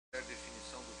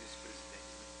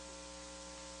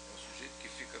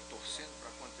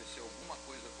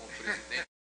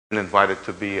invited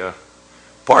to be a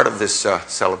part of this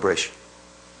celebration.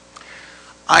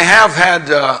 I have had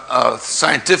a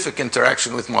scientific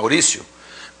interaction with Maurício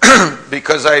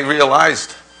because I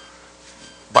realized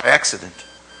by accident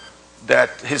that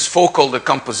his focal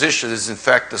decomposition is in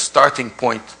fact the starting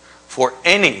point for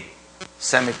any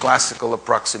semi-classical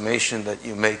approximation that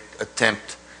you may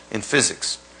attempt in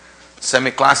physics.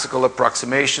 Semi-classical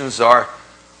approximations are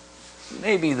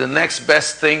maybe the next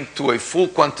best thing to a full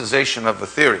quantization of a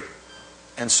theory.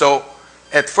 And so,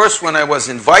 at first when I was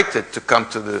invited to come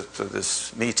to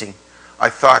this meeting, I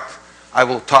thought I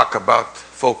will talk about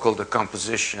focal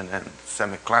decomposition and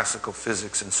semi-classical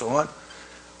physics and so on.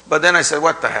 But then I said,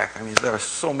 what the heck? I mean, there are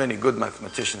so many good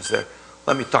mathematicians there.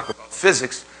 Let me talk about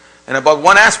physics and about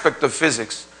one aspect of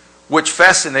physics which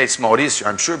fascinates Maurício,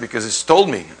 I'm sure, because he's told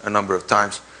me a number of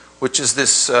times, which is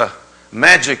this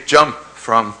magic jump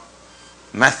from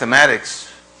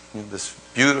mathematics, this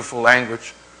beautiful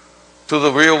language, to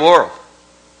the real world.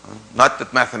 Not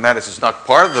that mathematics is not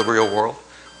part of the real world,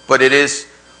 but it is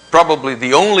probably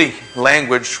the only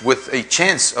language with a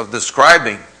chance of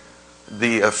describing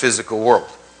the physical world.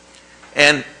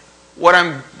 And what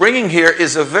I'm bringing here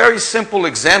is a very simple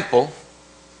example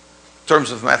in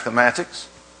terms of mathematics,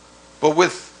 but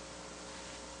with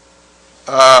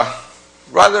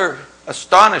rather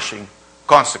astonishing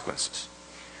consequences.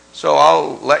 So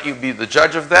I'll let you be the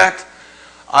judge of that.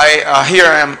 Here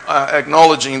I am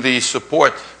acknowledging the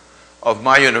support of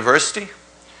my university.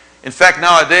 In fact,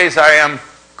 nowadays I am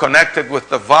connected with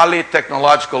the Vale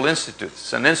Technological Institute.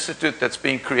 It's an institute that's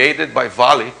being created by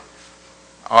Vale,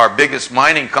 our biggest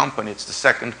mining company. It's the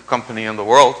second company in the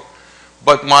world.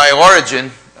 But my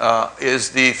origin is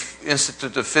the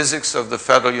Institute of Physics of the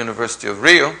Federal University of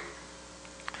Rio.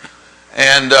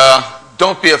 And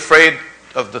don't be afraid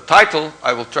of the title.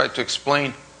 I will try to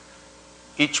explain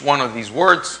each one of these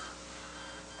words.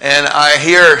 And I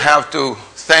here have to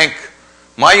thank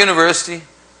my university,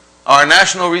 our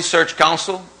National Research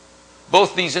Council.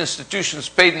 Both these institutions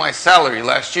paid my salary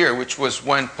last year, which was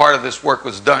when part of this work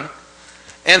was done.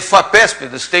 And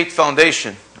FAPESP, the state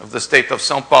foundation of the state of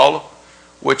São Paulo,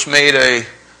 which made a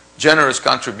generous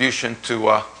contribution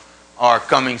to our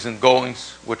comings and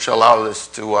goings, which allowed us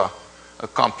to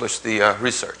accomplish the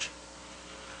research.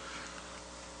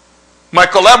 My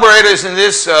collaborators in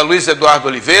this, Luis Eduardo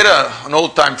Oliveira, an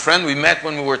old-time friend. We met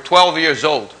when we were 12 years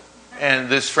old, and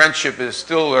this friendship is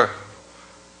still,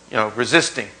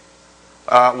 resisting.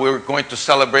 We're going to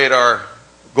celebrate our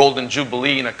Golden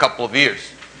Jubilee in a couple of years.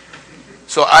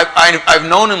 So I've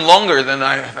known him longer than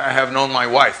I have known my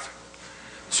wife.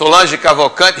 Solange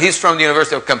Cavalcante, he's from the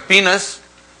University of Campinas,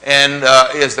 and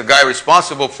is the guy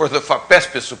responsible for the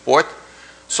FAPESP support.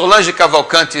 Solange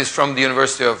Cavalcante is from the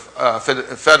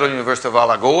Federal University of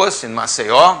Alagoas in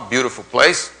Maceió, beautiful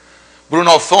place.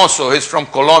 Bruno Alfonso is from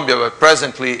Colombia, but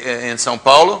presently in São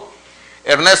Paulo.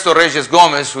 Ernesto Reyes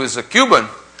Gomez, who is a Cuban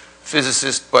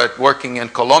physicist, but working in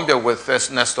Colombia with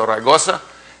Nestor Raigosa.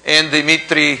 And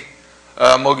Dmitry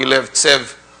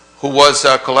Mogilevtsev, who was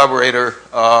a collaborator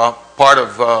part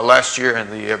of last year and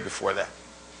the year before that.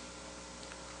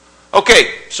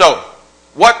 Okay, so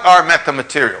what are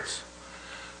metamaterials?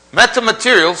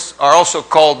 Metamaterials are also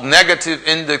called negative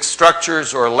index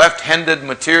structures or left-handed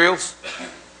materials.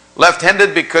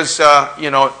 Left-handed because,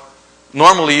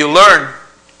 normally you learn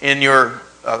in your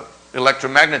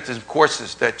electromagnetism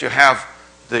courses that you have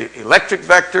the electric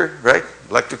vector, right?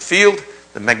 Electric field,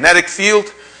 the magnetic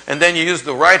field, and then you use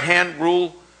the right-hand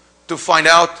rule to find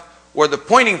out where the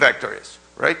pointing vector is,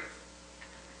 right?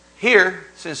 Here,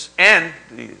 since n,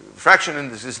 the refraction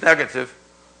index, is negative,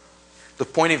 the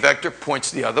pointing vector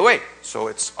points the other way. So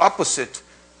it's opposite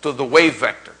to the wave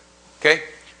vector. Okay?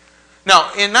 Now,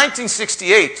 in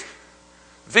 1968,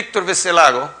 Victor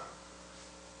Veselago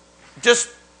just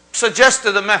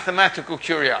suggested a mathematical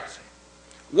curiosity.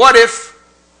 What if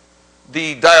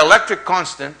the dielectric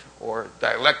constant, or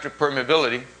dielectric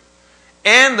permeability,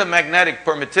 and the magnetic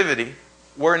permittivity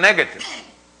were negative?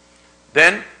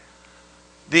 Then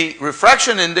the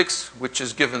refraction index, which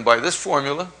is given by this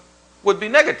formula, would be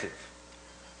negative.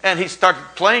 And he started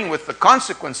playing with the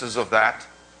consequences of that.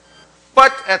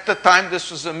 But at the time,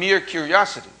 this was a mere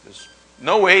curiosity. There's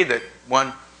no way that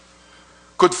one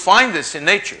could find this in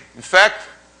nature. In fact,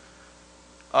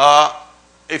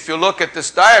 if you look at this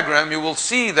diagram, you will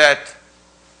see that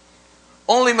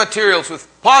only materials with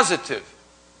positive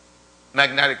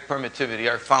magnetic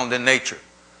permittivity are found in nature.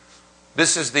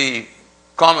 This is the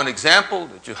common example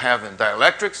that you have in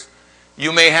dielectrics.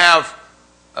 You may have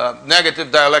negative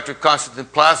dielectric constant in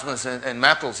plasmas and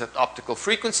metals at optical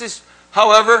frequencies.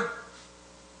 However,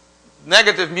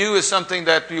 negative mu is something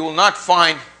that you will not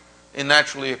find in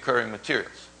naturally occurring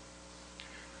materials.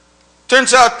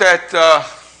 Turns out that,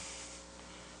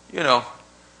 you know,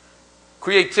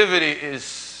 creativity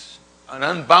is an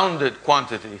unbounded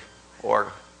quantity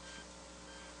or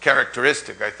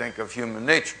characteristic, I think, of human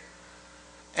nature.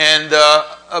 And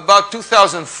about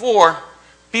 2004,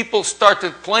 people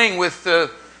started playing with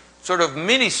sort of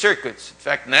mini circuits, in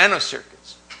fact,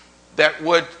 nanocircuits, that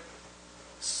would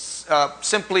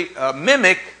simply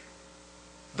mimic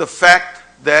the fact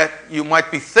that you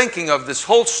might be thinking of this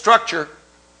whole structure,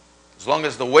 as long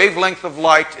as the wavelength of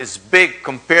light is big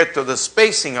compared to the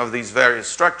spacing of these various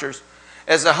structures,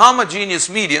 as a homogeneous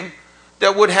medium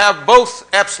that would have both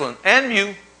epsilon and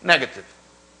mu negative.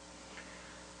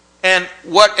 And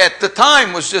what at the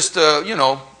time was just a, you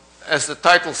know, as the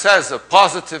title says, a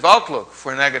positive outlook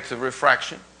for negative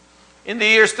refraction, in the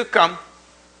years to come,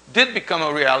 did become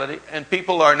a reality, and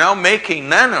people are now making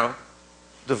nano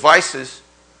devices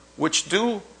which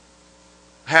do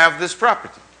have this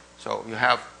property. So you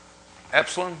have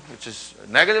epsilon, which is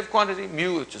a negative quantity,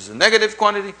 mu, which is a negative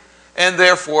quantity, and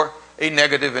therefore a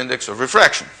negative index of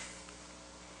refraction.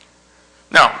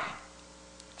 Now,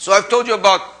 so I've told you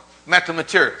about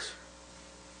metamaterials.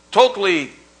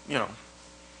 Totally, you know,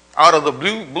 out of the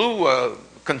blue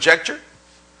conjecture,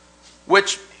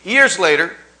 which years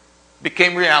later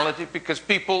became reality because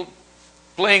people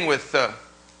playing with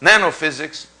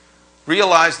nanophysics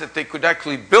realized that they could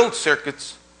actually build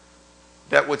circuits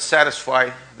that would satisfy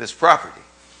this property.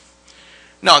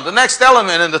 Now, the next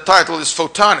element in the title is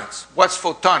photonics. What's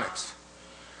photonics?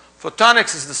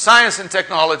 Photonics is the science and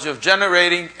technology of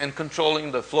generating and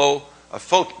controlling the flow of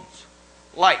photons,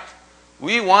 light.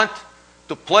 We want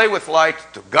to play with light,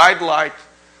 to guide light,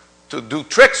 to do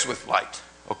tricks with light,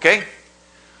 okay?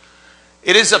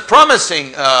 It is a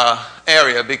promising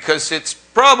area because it's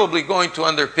probably going to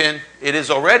underpin, it is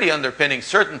already underpinning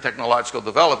certain technological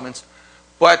developments,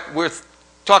 but we're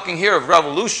talking here of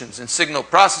revolutions in signal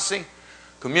processing,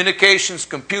 communications,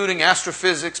 computing,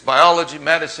 astrophysics, biology,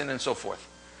 medicine, and so forth.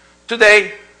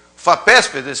 Today,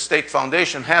 FAPESP, this state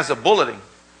foundation, has a bulletin,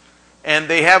 and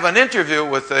they have an interview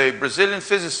with a Brazilian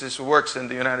physicist who works in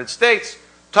the United States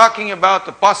talking about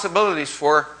the possibilities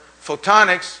for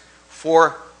photonics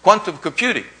for quantum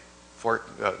computing, for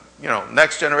you know,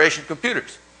 next generation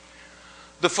computers.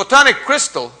 The photonic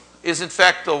crystal is in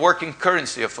fact the working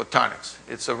currency of photonics.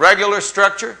 It's a regular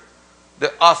structure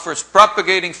that offers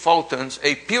propagating photons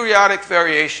a periodic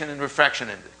variation in refraction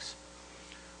index.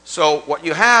 So what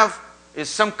you have is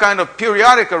some kind of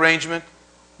periodic arrangement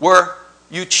where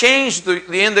you change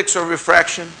the index of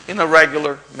refraction in a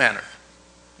regular manner.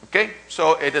 Okay?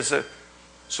 So it is a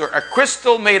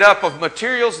crystal made up of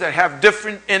materials that have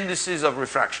different indices of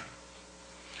refraction.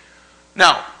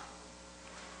 Now,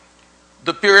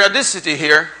 the periodicity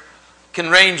here can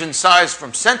range in size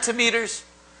from centimeters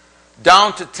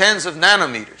down to tens of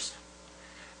nanometers.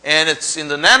 And it's in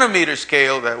the nanometer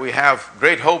scale that we have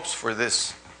great hopes for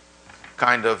this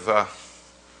kind of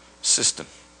system.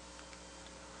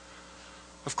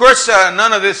 Of course,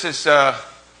 none of this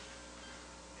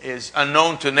is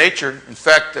unknown to nature. In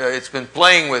fact, it's been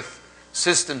playing with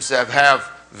systems that have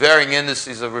varying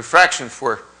indices of refraction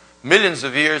for millions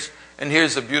of years. And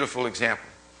here's a beautiful example.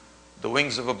 The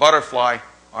wings of a butterfly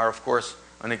are, of course,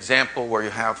 an example where you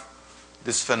have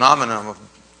this phenomenon of,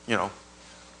 you know,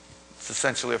 it's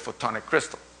essentially a photonic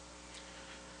crystal.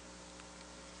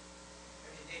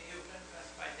 You can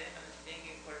classify them as being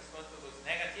correspond to those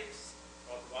negatives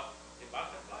of what the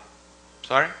butterfly.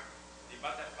 Sorry? The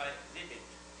butterfly exhibit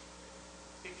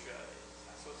picture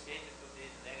is associated to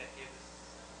these negatives.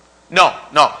 No,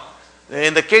 no.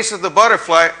 In the case of the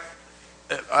butterfly,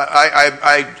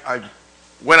 I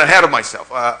went ahead of myself.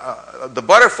 The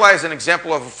butterfly is an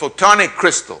example of a photonic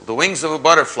crystal. The wings of a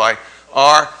butterfly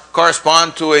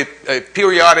correspond to a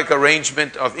periodic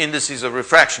arrangement of indices of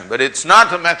refraction, but it's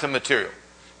not a metamaterial.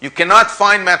 You cannot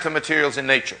find metamaterials in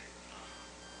nature.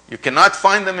 You cannot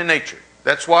find them in nature.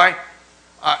 That's why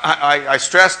I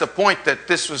stressed the point that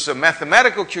this was a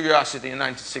mathematical curiosity in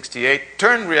 1968,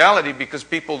 turned reality because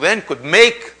people then could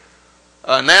make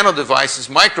nano devices,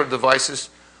 micro devices,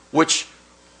 which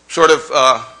sort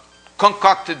of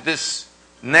concocted this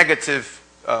negative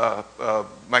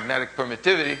magnetic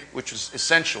permittivity, which is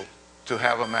essential to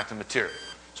have a metamaterial.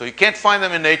 So you can't find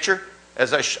them in nature,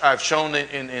 as I've shown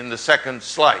in the second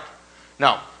slide.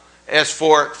 Now, as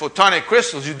for photonic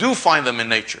crystals, you do find them in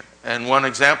nature. And one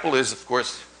example is, of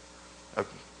course, an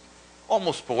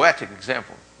almost poetic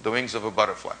example, the wings of a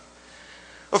butterfly.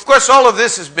 Of course, all of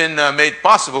this has been made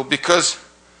possible because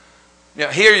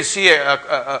here you see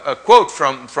a quote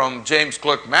from James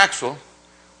Clerk Maxwell,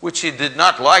 which he did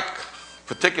not like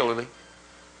particularly.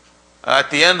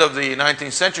 at the end of the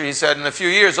 19th century, he said, in a few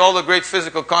years, all the great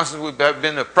physical constants would have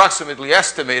been approximately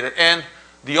estimated, and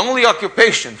the only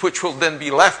occupation which will then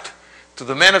be left to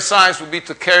the men of science would be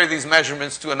to carry these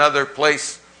measurements to another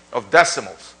place of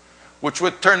decimals, which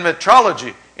would turn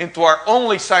metrology into our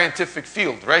only scientific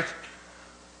field, right?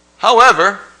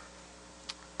 However,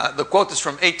 the quote is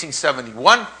from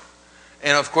 1871,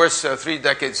 and of course, 3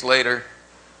 decades later,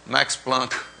 Max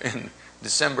Planck, in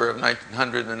December of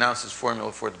 1900, announced his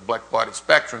formula for the black body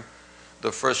spectrum,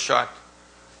 the first shot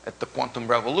at the quantum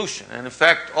revolution. And in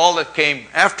fact, all that came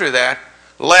after that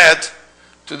led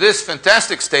to this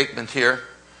fantastic statement here,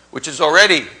 which is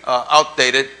already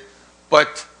outdated,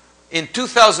 but in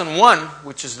 2001,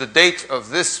 which is the date of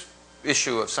this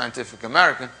issue of Scientific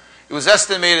American, it was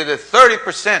estimated that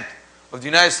 30% of the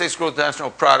United States gross national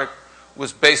product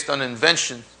was based on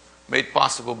invention made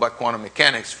possible by quantum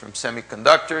mechanics, from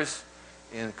semiconductors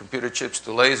in computer chips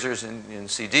to lasers in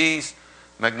CDs,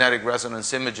 magnetic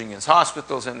resonance imaging in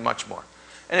hospitals, and much more.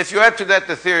 And if you add to that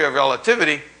the theory of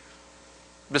relativity,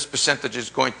 this percentage is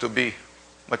going to be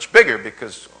much bigger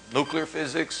because nuclear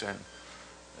physics and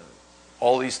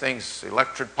all these things,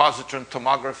 electron-positron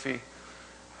tomography.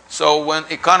 So when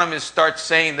economists start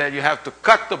saying that you have to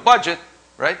cut the budget,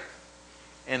 right,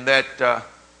 and that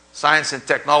science and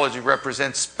technology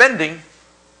represent spending,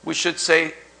 we should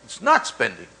say it's not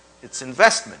spending, it's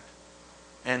investment.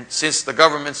 And since the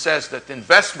government says that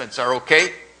investments are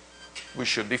okay, we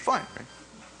should be fine, right?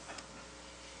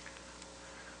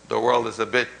 The world is a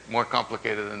bit more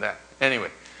complicated than that. Anyway,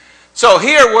 so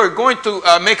here we're going to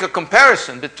make a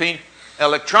comparison between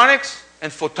electronics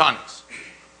and photonics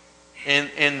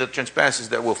in the transparencies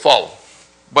that will follow.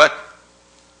 But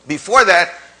before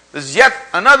that, there's yet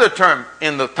another term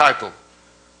in the title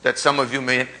that some of you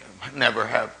may never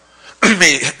have,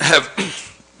 may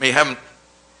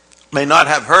not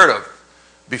have heard of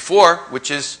before, which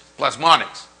is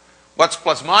plasmonics. What's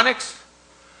plasmonics?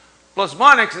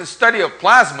 Plasmonics is the study of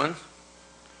plasmons.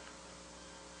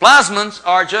 Plasmons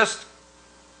are just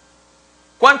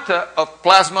quanta of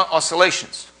plasma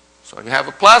oscillations. So you have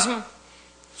a plasma,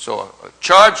 so a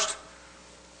charged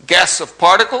gas of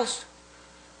particles.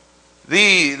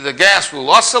 The gas will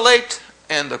oscillate,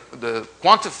 and the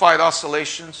quantified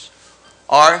oscillations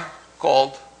are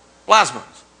called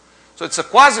plasmons. So it's a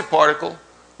quasi-particle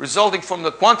resulting from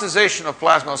the quantization of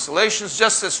plasma oscillations,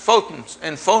 just as photons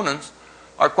and phonons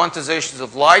are quantizations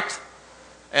of light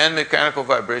and mechanical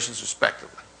vibrations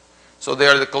respectively. So they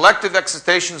are the collective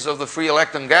excitations of the free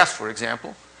electron gas, for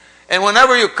example. And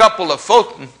whenever you couple a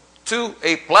photon to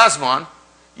a plasmon,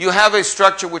 you have a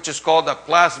structure which is called a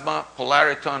plasma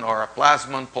polariton or a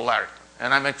plasmon polariton.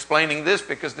 And I'm explaining this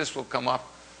because this will come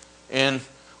up in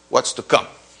what's to come.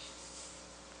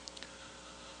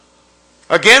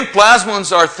 Again,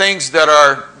 plasmons are things that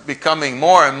are becoming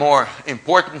more and more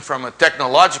important from a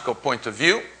technological point of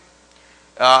view.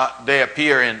 They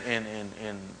appear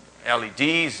in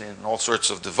LEDs and all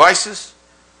sorts of devices.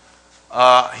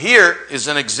 Here is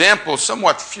an example,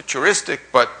 somewhat futuristic,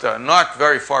 but not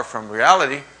very far from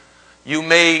reality. You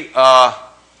may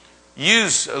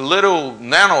use little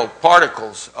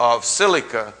nanoparticles of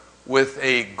silica with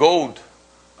a gold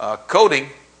coating,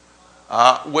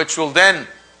 which will then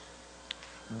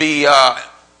be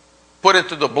put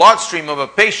into the bloodstream of a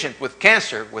patient with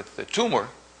cancer, with a tumor,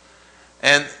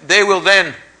 and they will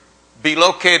then be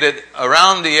located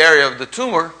around the area of the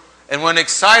tumor, and when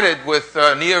excited with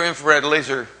near-infrared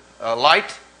laser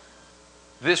light,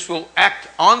 this will act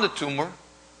on the tumor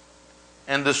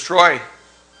and destroy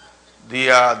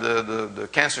the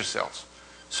cancer cells.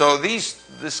 So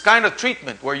this kind of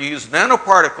treatment where you use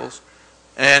nanoparticles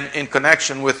and in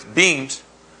connection with beams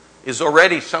is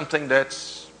already something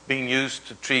that's being used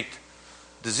to treat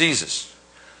diseases.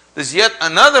 There's yet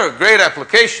another great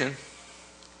application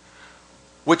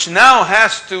which now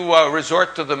has to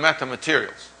resort to the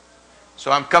metamaterials.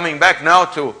 So I'm coming back now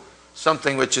to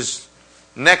something which is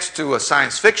next to a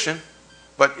science fiction,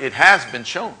 but it has been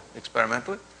shown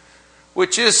experimentally,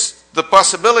 which is the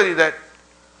possibility that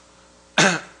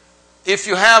if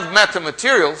you have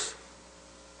metamaterials,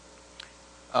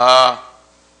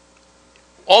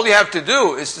 all you have to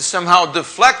do is to somehow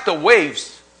deflect the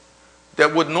waves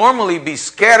that would normally be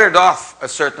scattered off a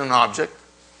certain object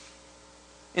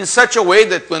in such a way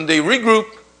that when they regroup,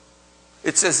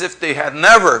 it's as if they had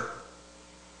never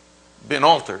been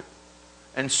altered.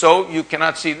 And so you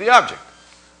cannot see the object.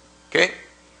 Okay?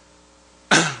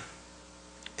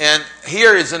 And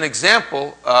here is an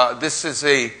example. This is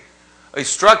a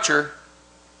structure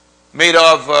made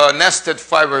of nested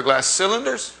fiberglass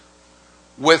cylinders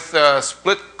with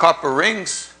split copper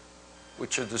rings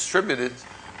which are distributed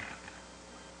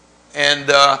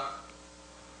And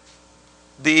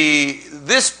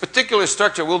this particular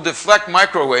structure will deflect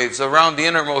microwaves around the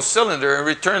innermost cylinder and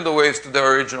return the waves to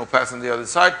their original path on the other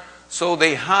side, so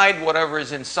they hide whatever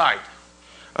is inside.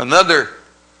 Another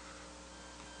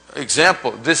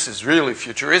example, this is really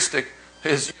futuristic,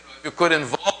 is you could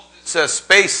involve this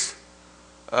space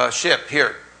ship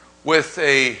here with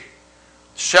a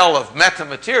shell of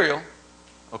metamaterial,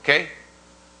 okay?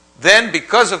 Then,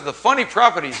 because of the funny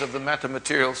properties of the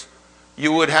metamaterials,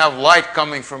 you would have light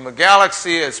coming from a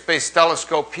galaxy, a space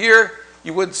telescope here.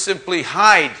 You would simply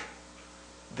hide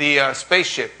the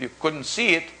spaceship. You couldn't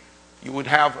see it. You would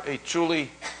have a truly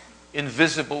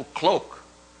invisible cloak.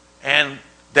 And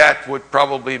that would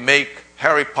probably make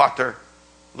Harry Potter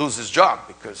lose his job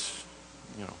because,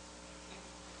 you know,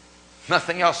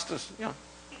 nothing else to, you know.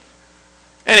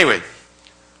 Anyway,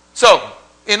 so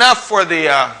enough for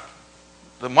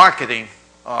the marketing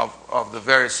of the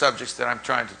various subjects that I'm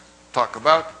trying to talk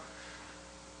about.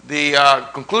 The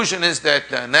conclusion is that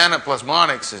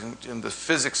nanoplasmonics and the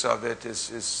physics of it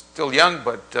is still young,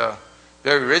 but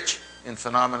very rich in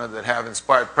phenomena that have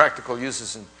inspired practical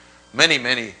uses in many,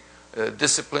 many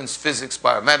disciplines: physics,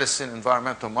 biomedicine,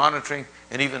 environmental monitoring,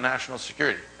 and even national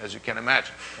security, as you can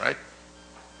imagine, right?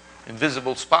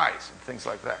 Invisible spies and things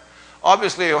like that.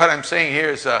 Obviously, what I'm saying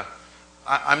here is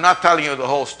I'm not telling you the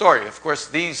whole story. Of course,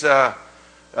 these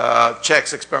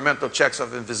checks, experimental checks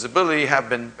of invisibility, have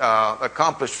been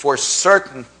accomplished for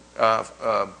certain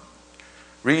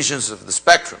regions of the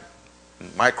spectrum,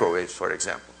 microwaves, for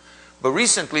example. But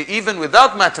recently, even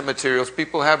without metamaterials,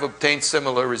 people have obtained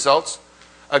similar results,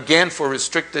 again for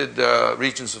restricted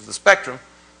regions of the spectrum.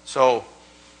 So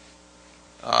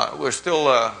we're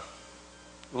still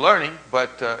learning,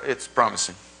 but it's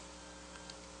promising.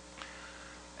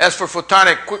 As for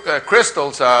photonic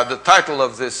crystals, the title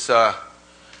of this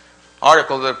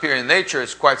article that appeared in Nature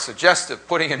is quite suggestive,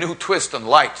 putting a new twist on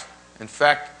light. In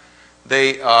fact,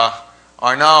 they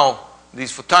are now,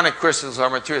 these photonic crystals are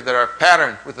materials that are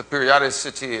patterned with a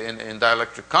periodicity in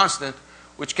dielectric constant,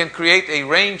 which can create a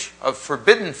range of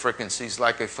forbidden frequencies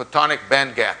like a photonic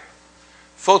band gap.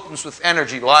 Photons with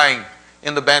energy lying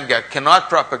in the band gap cannot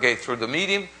propagate through the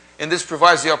medium, and this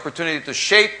provides the opportunity to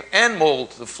shape and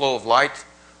mold the flow of light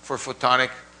for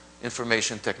photonic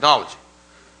information technology.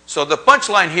 So the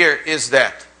punchline here is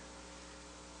that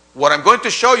what I'm going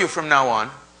to show you from now on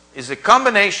is a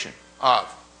combination of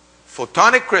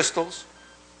photonic crystals,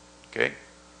 okay,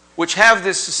 which have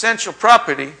this essential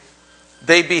property: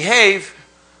 they behave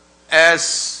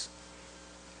as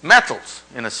metals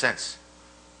in a sense.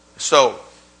 So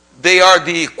they are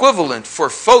the equivalent for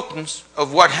photons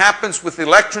of what happens with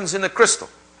electrons in a crystal,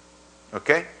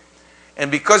 okay? And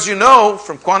because you know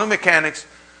from quantum mechanics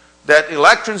that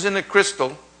electrons in a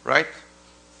crystal, right,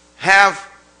 have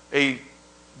a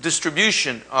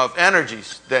distribution of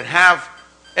energies that have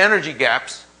energy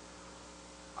gaps,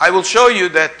 I will show you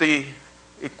that the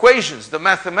equations, the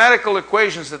mathematical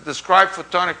equations that describe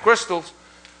photonic crystals,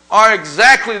 are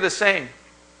exactly the same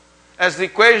as the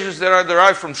equations that are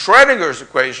derived from Schrödinger's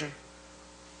equation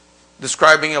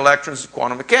describing electrons in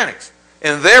quantum mechanics.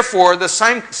 And therefore, the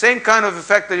same kind of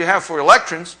effect that you have for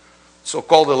electrons,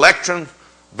 so-called electron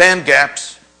band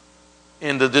gaps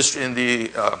in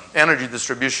the energy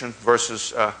distribution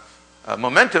versus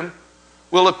momentum,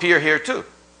 will appear here too,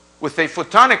 with a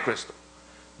photonic crystal.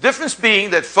 Difference being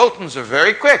that photons are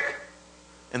very quick,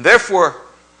 and therefore,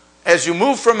 as you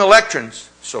move from electrons,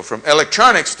 so from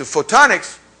electronics to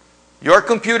photonics, your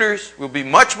computers will be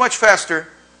much, much faster,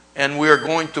 and we are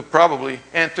going to probably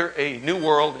enter a new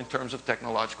world in terms of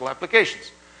technological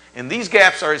applications. And these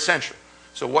gaps are essential.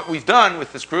 So what we've done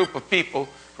with this group of people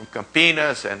from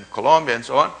Campinas and Colombia and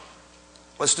so on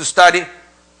was to study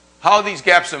how these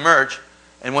gaps emerge.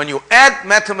 And when you add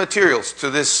metamaterials to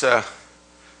this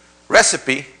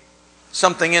recipe,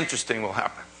 something interesting will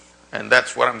happen. And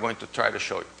that's what I'm going to try to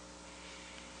show you.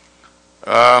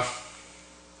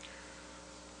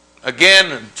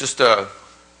 Again, just give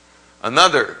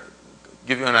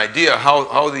you an idea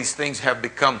how these things have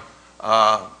become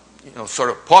sort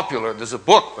of popular. There's a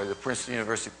book by the Princeton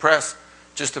University Press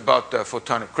just about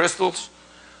photonic crystals.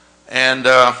 And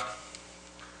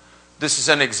this is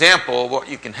an example of what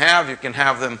you can have. You can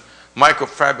have them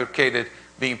microfabricated,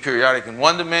 being periodic in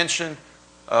 1 dimension,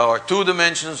 or 2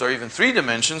 dimensions, or even 3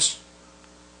 dimensions.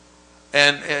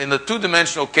 And in the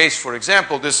 2-dimensional case, for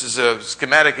example, this is a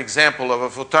schematic example of a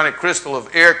photonic crystal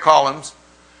of air columns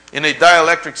in a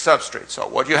dielectric substrate. So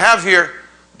what you have here,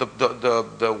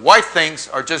 the white things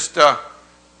are just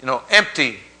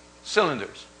empty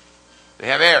cylinders. They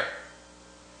have air.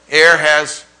 Air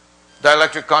has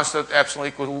dielectric constant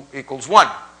epsilon equals 1.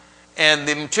 And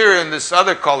the material in this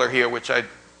other color here, which I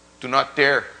do not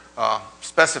dare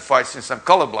specify since I'm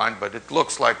colorblind, but it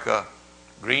looks like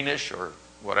greenish or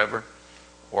whatever,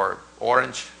 or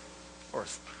orange,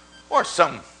 or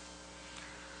some.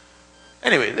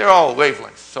 Anyway, they're all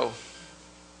wavelengths, so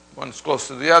one's close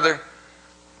to the other.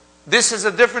 This is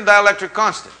a different dielectric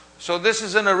constant. So this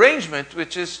is an arrangement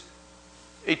which is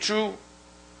a true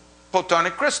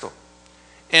photonic crystal.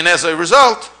 And as a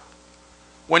result,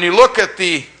 when you look at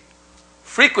the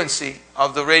frequency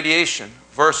of the radiation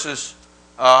versus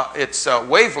its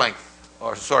wavelength,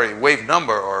 or sorry, wave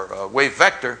number or wave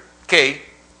vector, k,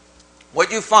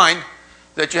 what you find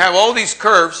that you have all these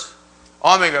curves,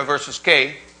 omega versus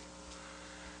k,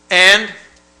 and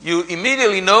you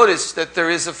immediately notice that there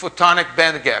is a photonic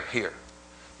band gap here.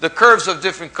 The curves of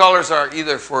different colors are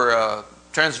either for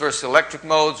transverse electric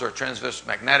modes or transverse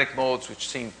magnetic modes, which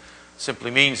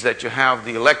simply means that you have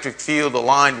the electric field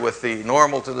aligned with the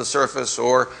normal to the surface,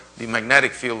 or the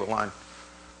magnetic field aligned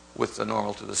with the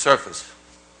normal to the surface,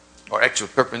 or actually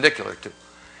perpendicular to.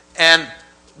 And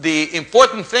the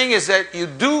important thing is that you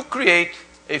do create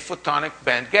a photonic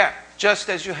band gap, just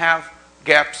as you have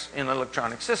gaps in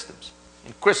electronic systems,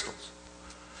 in crystals.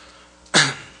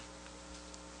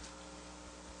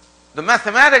 The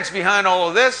mathematics behind all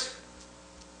of this,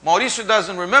 Maurício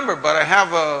doesn't remember, but I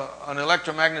have an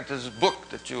electromagnetism book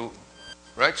that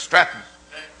right, Stratton.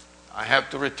 I have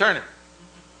to return it.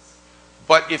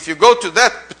 But if you go to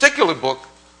that particular book,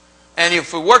 and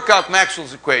if you work out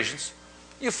Maxwell's equations,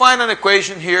 you find an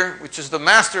equation here, which is the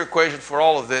master equation for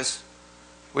all of this,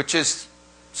 which is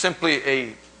simply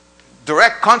a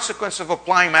direct consequence of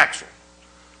applying Maxwell.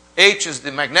 H is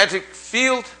the magnetic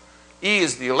field, E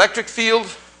is the electric field,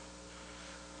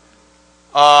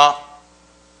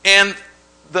 and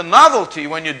the novelty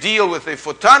when you deal with a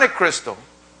photonic crystal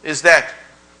is that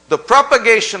the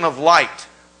propagation of light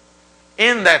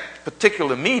in that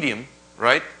particular medium,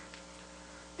 right,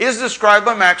 is described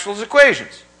by Maxwell's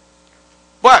equations.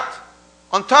 But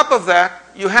on top of that,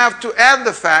 you have to add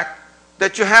the fact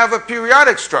that you have a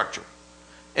periodic structure.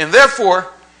 And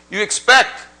therefore, you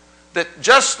expect that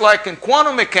just like in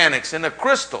quantum mechanics in a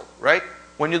crystal, right,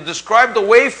 when you describe the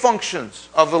wave functions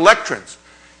of electrons,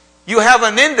 you have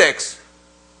an index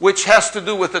which has to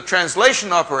do with the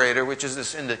translation operator, which is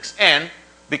this index n,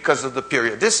 because of the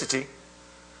periodicity.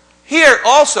 Here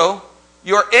also,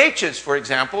 your h's, for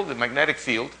example, the magnetic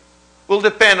field, will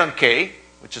depend on k,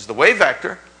 which is the wave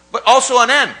vector, but also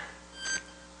on n.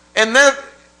 And then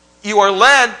you are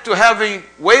led to having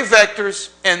wave vectors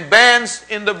and bands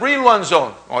in the Brillouin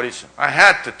zone, Maurício. I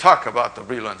had to talk about the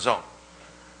Brillouin zone.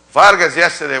 Vargas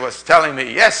yesterday was telling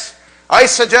me, yes, I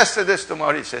suggested this to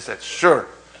Maurício. I said, sure.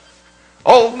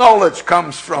 All knowledge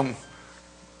comes from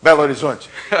Belo Horizonte.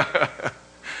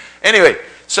 Anyway,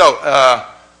 so,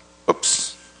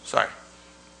 oops, sorry.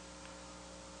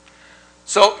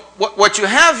 So what you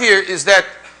have here is that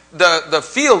the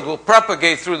field will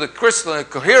propagate through the crystal in a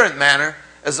coherent manner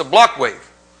as a block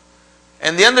wave.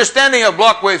 And the understanding of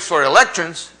block waves for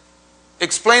electrons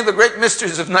explain the great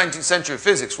mysteries of 19th century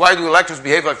physics. Why do electrons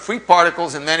behave like free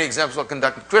particles in many examples of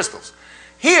conducting crystals?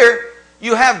 Here,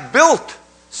 you have built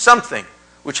something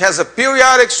which has a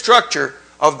periodic structure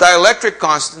of dielectric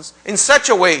constants in such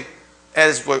a way,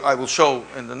 as I will show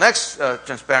in the next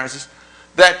transparencies,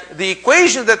 that the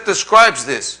equation that describes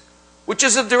this, which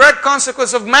is a direct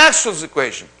consequence of Maxwell's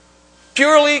equation,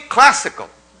 purely classical,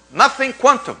 nothing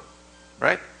quantum,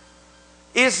 right,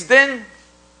 is then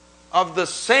of the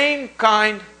same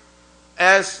kind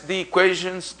as the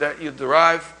equations that you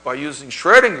derive by using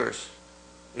Schrödinger's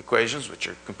equations, which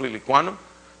are completely quantum,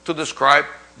 to describe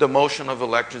the motion of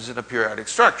electrons in a periodic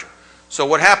structure. So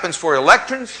what happens for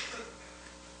electrons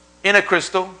in a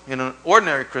crystal, in an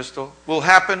ordinary crystal, will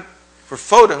happen for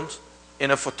photons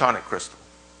in a photonic crystal.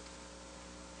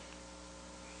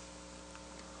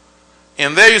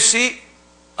 And there you see,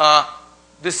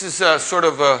 this is a sort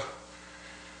of a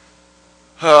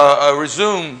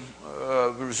resumed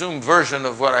version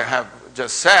of what I have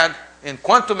just said. In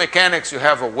quantum mechanics, you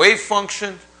have a wave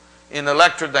function. In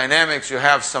electrodynamics, you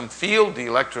have some field,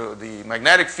 the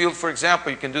magnetic field, for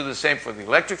example. You can do the same for the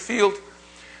electric field.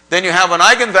 Then you have an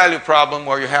eigenvalue problem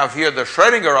where you have here the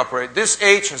Schrödinger operator. This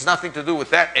H has nothing to do with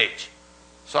that H.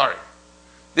 Sorry.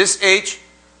 This H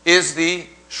is the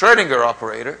Schrödinger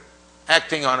operator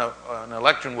acting on an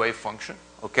electron wave function.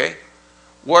 Okay?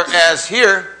 Whereas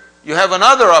here, you have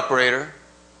another operator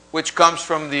which comes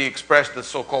from the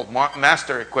so-called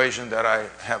master equation that I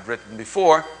have written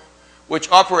before, which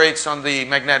operates on the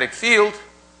magnetic field.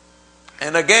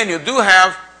 And again, you do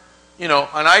have, an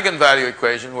eigenvalue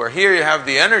equation where here you have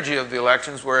the energy of the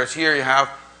electrons, whereas here you have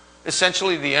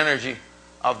essentially the energy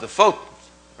of the photons,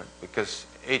 right? Because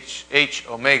H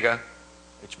omega,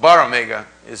 H bar omega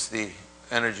is the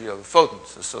energy of the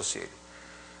photons associated.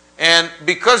 And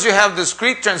because you have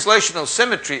discrete translational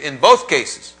symmetry in both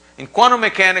cases, in quantum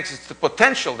mechanics it's the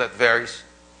potential that varies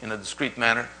in a discrete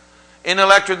manner. In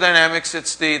electrodynamics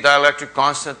it's the dielectric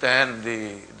constant and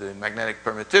the magnetic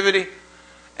permittivity.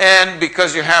 And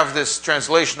because you have this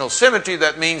translational symmetry,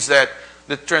 that means that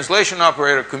the translation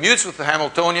operator commutes with the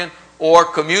Hamiltonian or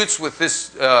commutes with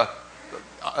this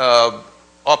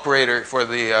operator for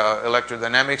the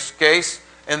electrodynamics case,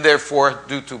 and therefore,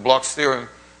 due to Bloch's theorem,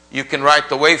 you can write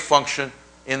the wave function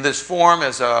in this form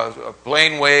as a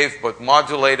plane wave, but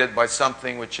modulated by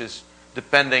something which is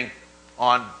depending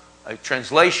on a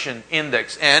translation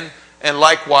index n, and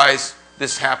likewise,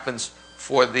 this happens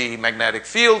for the magnetic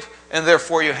field, and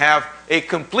therefore you have a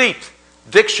complete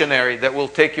dictionary that will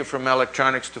take you from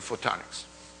electronics to photonics.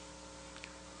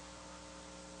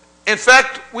 In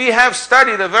fact, we have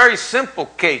studied a very simple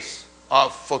case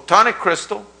of photonic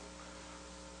crystal,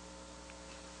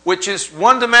 which is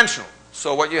one-dimensional.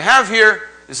 So what you have here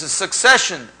is a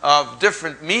succession of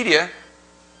different media,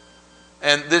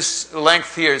 and this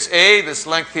length here is A, this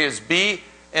length here is B,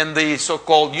 and the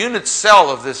so-called unit cell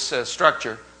of this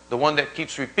structure, the one that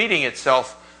keeps repeating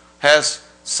itself, has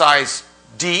size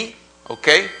D,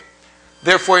 okay?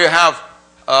 Therefore, you have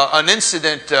an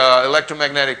incident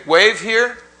electromagnetic wave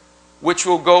here, which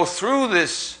will go through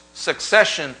this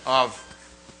succession of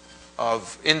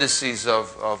indices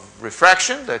of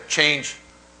refraction that change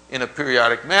in a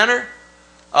periodic manner.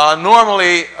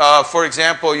 Normally, for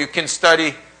example, you can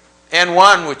study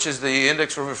N1, which is the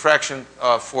index of refraction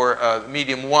for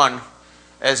medium 1,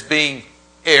 as being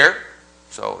air,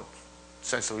 so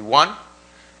essentially 1.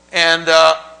 And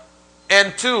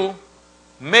N2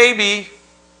 may be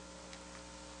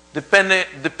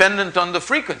dependent on the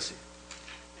frequency.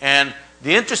 And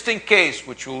the interesting case,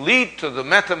 which will lead to the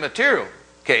metamaterial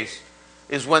case,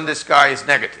 is when this guy is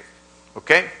negative.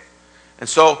 Okay? And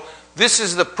so this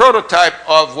is the prototype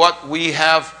of what we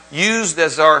have used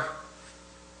as our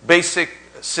basic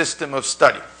system of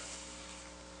study.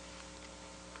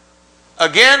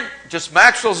 Again, just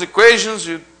Maxwell's equations.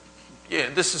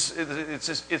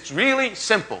 It's really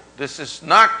simple. This is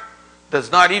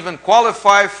does not even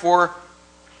qualify for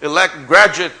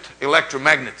graduate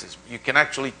electromagnetism. You can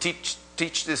actually teach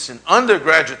this in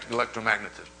undergraduate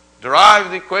electromagnetism. Derive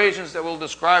the equations that will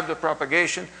describe the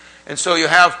propagation. And so you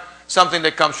have something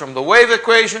that comes from the wave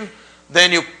equation.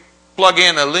 Then you plug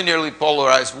in a linearly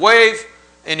polarized wave,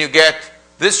 and you get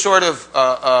this sort of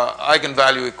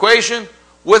eigenvalue equation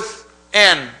with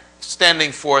n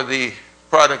standing for the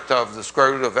product of the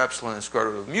square root of epsilon and square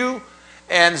root of mu,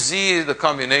 and z is the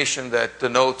combination that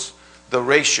denotes the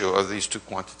ratio of these two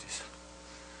quantities.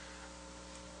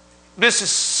 This is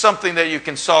something that you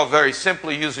can solve very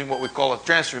simply using what we call a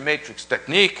transfer matrix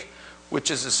technique, which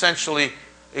is essentially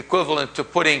equivalent to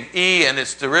putting E and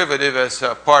its derivative as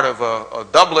part of a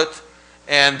doublet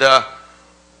and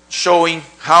showing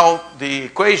how the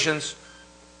equations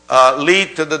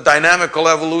lead to the dynamical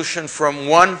evolution from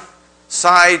one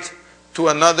side to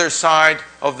another side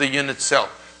of the unit cell.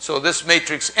 So this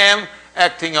matrix M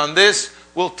acting on this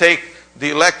will take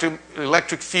the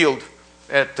electric field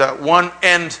at one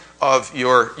end of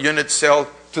your unit cell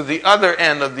to the other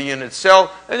end of the unit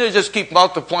cell, and you just keep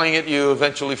multiplying it. You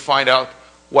eventually find out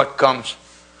what comes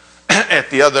at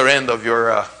the other end of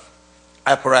your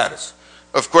apparatus.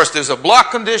 Of course, there's a Bloch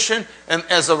condition, and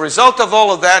as a result of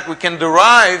all of that, we can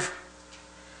derive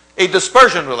a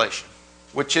dispersion relation,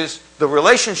 which is the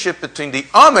relationship between the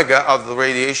omega of the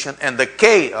radiation and the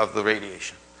k of the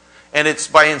radiation. And it's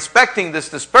by inspecting this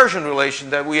dispersion relation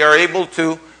that we are able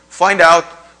to find out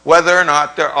whether or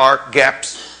not there are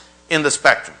gaps in the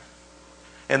spectrum.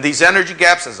 And these energy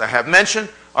gaps, as I have mentioned,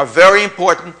 are very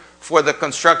important for the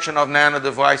construction of nano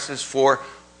devices for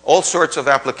all sorts of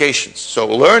applications. So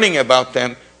learning about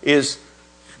them is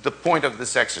the point of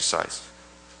this exercise.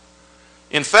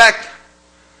 In fact,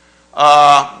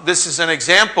 this is an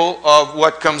example of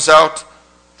what comes out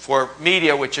for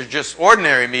media which are just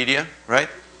ordinary media, right?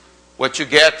 What you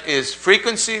get is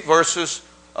frequency versus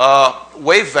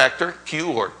wave vector,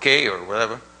 Q or K or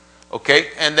whatever, okay?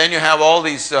 And then you have all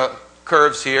these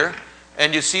curves here,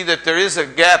 and you see that there is a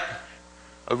gap,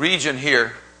 a region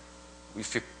here.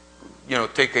 If you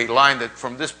take a line that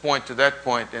from this point to that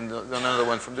point and another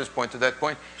one from this point to that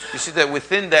point, you see that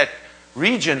within that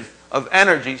region of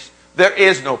energies, there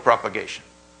is no propagation.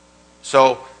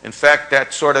 So, in fact,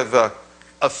 that's sort of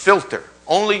a filter.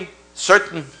 Only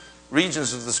certain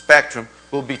regions of the spectrum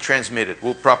will be transmitted,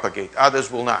 will propagate. Others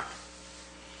will not.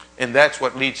 And that's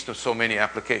what leads to so many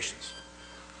applications.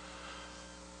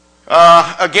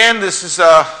 Again, this is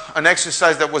an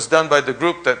exercise that was done by the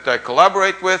group that I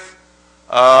collaborate with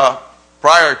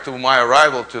prior to my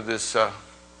arrival to this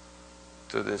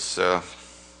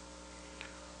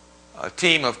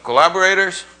team of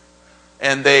collaborators.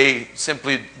 And they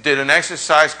simply did an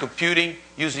exercise computing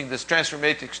using this transfer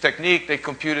matrix technique. They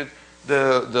computed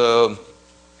the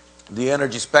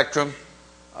energy spectrum,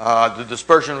 the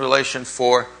dispersion relation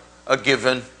for a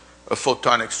given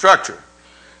photonic structure.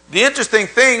 The interesting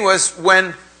thing was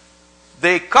when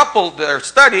they coupled their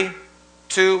study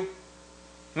to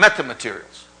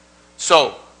metamaterials.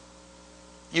 So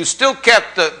you still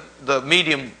kept the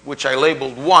medium, which I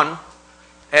labeled 1,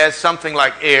 as something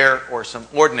like air or some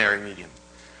ordinary medium.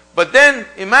 But then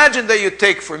imagine that you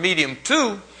take for medium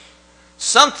 2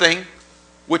 something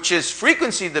which is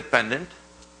frequency dependent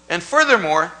and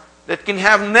furthermore that can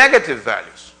have negative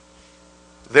values,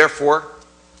 therefore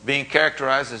being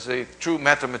characterized as a true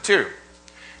metamaterial.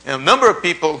 And a number of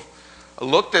people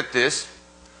looked at this.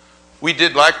 We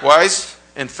did likewise.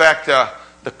 In fact,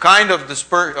 the kind of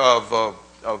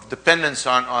dependence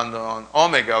on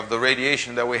omega of the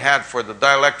radiation that we had for the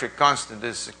dielectric constant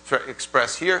is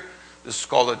expressed here. This is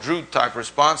called a Drude type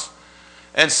response.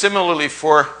 And similarly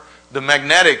for the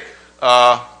magnetic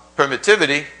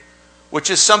permittivity, which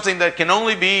is something that can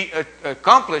only be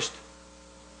accomplished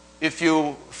if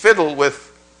you fiddle with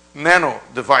nano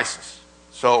devices.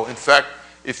 So in fact,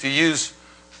 if you use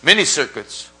mini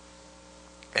circuits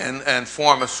and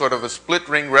form a sort of a split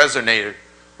ring resonator,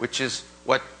 which is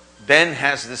what then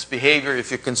has this behavior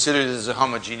if you consider it as a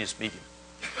homogeneous medium.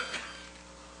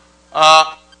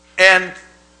 And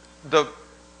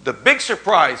the big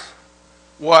surprise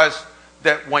was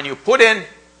that when you put in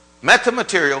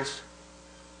metamaterials,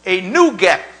 a new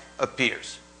gap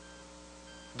appears.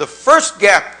 The first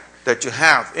gap that you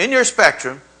have in your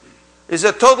spectrum is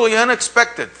a totally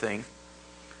unexpected thing.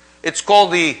 It's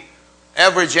called the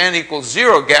average n equals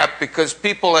 0 gap because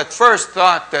people at first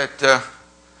thought that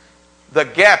the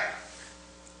gap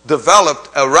developed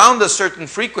around a certain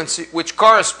frequency which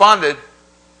corresponded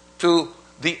to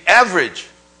the average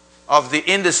of the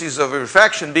indices of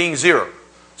refraction being 0.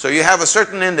 So you have a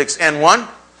certain index n1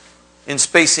 in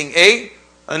spacing A,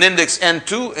 an index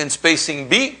n2 in spacing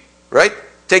B, right?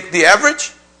 Take the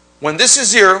average. When this is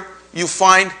 0, you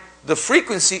find the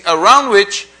frequency around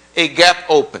which a gap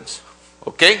opens.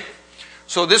 Okay?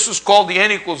 So this was called the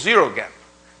n equals 0 gap.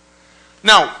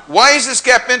 Now, why is this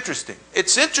gap interesting?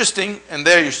 It's interesting, and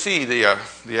there you see the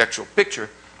actual picture.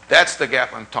 That's the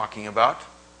gap I'm talking about.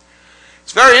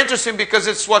 It's very interesting because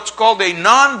it's what's called a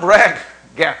non-Bragg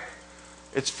gap.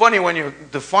 It's funny when you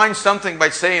define something by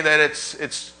saying that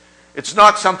it's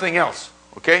not something else,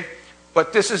 okay?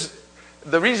 But this is,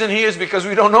 the reason here is because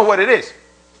we don't know what it is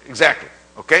exactly,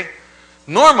 okay?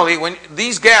 Normally, when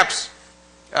these gaps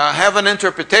have an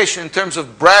interpretation in terms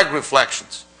of Bragg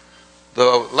reflections,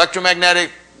 the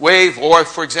electromagnetic wave, or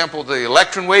for example, the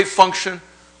electron wave function,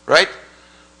 right,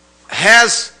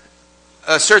 has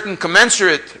a certain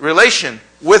commensurate relation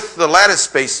with the lattice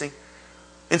spacing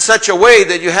in such a way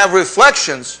that you have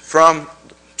reflections from,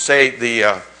 say,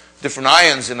 the different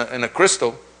ions in a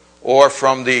crystal, or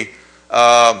from the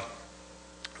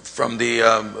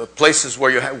places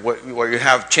where you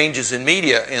have changes in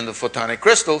media in the photonic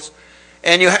crystals.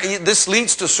 And this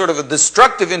leads to sort of a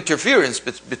destructive interference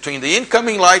between the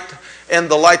incoming light and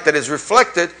the light that is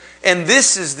reflected. And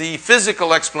this is the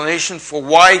physical explanation for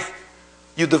why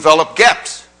you develop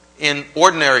gaps in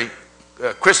ordinary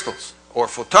crystals, or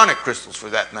photonic crystals for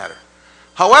that matter.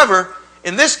 However,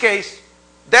 in this case,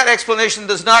 that explanation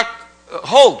does not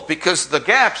hold, because the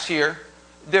gaps here,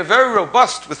 they're very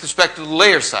robust with respect to the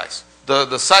layer size.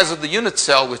 The size of the unit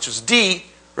cell, which is D,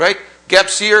 right?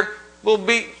 Gaps here will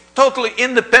be totally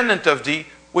independent of D,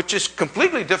 which is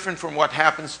completely different from what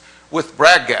happens with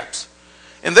Bragg gaps.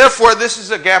 And therefore, this is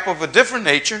a gap of a different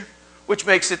nature, which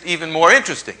makes it even more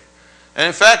interesting. And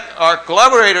in fact, our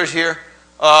collaborators here,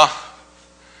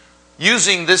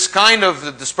 using this kind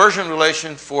of dispersion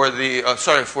relation for the,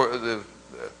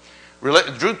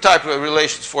 Drude type of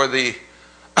relations for the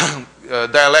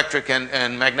dielectric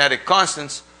and magnetic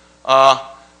constants,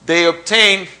 they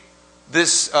obtained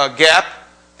this gap.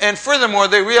 And furthermore,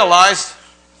 they realized,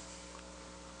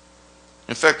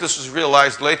 in fact, this was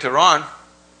realized later on,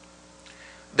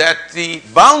 that the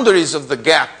boundaries of the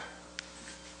gap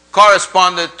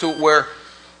corresponded to where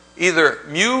either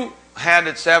mu had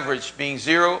its average being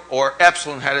 0 or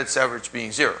epsilon had its average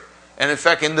being 0. And in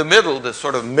fact, in the middle, the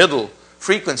sort of middle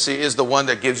frequency is the one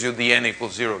that gives you the n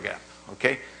equals 0 gap.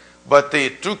 Okay? But the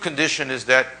true condition is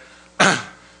that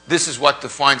this is what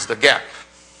defines the gap.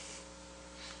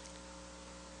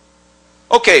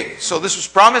 Okay, so this was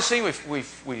promising.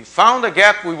 We found a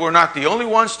gap. We were not the only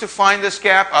ones to find this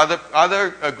gap. Other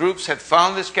groups had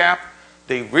found this gap.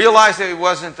 They realized that it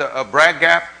wasn't a Bragg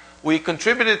gap. We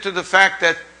contributed to the fact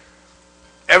that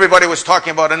everybody was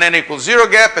talking about an n equals 0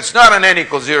 gap. It's not an n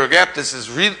equals 0 gap. This is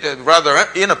rather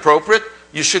inappropriate.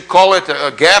 You should call it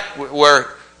a gap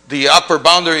where the upper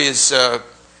boundary is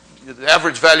the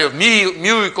average value of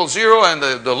mu equals 0 and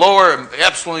the lower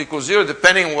epsilon equals 0,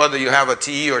 depending on whether you have a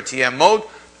TE or TM mode.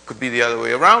 Could be the other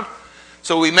way around.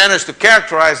 So we managed to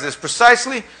characterize this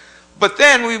precisely. But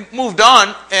then we moved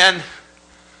on and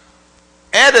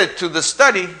added to the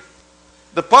study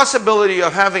the possibility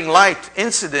of having light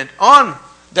incident on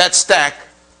that stack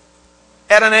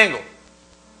at an angle.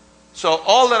 So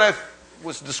all that I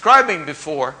was describing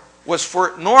before was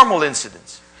for normal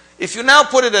incidence. If you now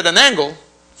put it at an angle,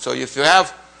 so if you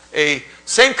have a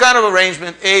same kind of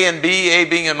arrangement, A and B, A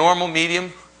being a normal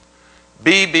medium,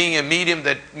 B being a medium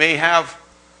that may have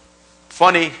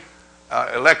funny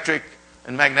electric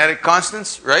and magnetic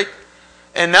constants, right?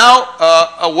 And now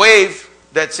a wave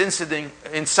that's incident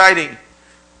on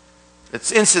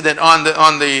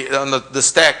the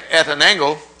stack at an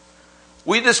angle,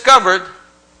 we discovered,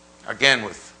 again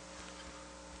with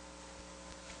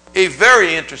a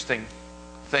very interesting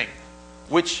thing,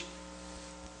 which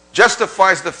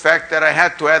justifies the fact that I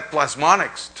had to add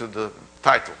plasmonics to the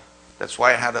title. That's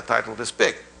why I had a title this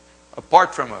big,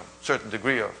 apart from a certain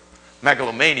degree of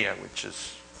megalomania, which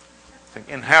is, I think,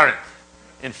 inherent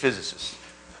in physicists,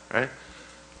 right?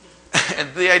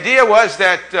 And the idea was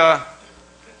that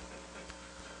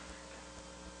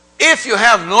if you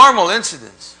have normal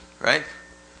incidence, right,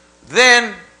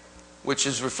 then, which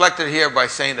is reflected here by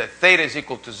saying that theta is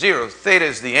equal to 0, theta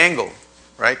is the angle,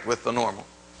 right, with the normal.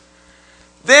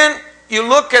 Then you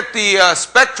look at the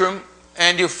spectrum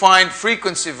and you find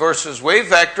frequency versus wave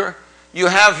vector. You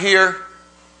have here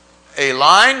a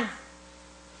line,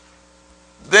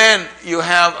 then you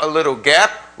have a little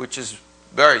gap, which is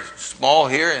very small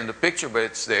here in the picture, but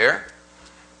it's there.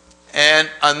 And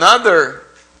another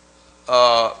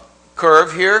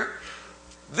curve here.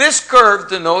 This curve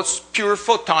denotes pure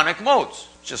photonic modes,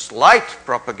 just light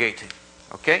propagating.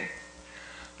 Okay?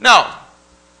 Now,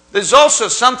 there's also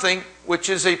something which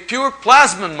is a pure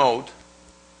plasmon mode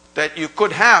that you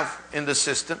could have in the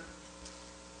system,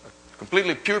 a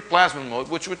completely pure plasmon mode,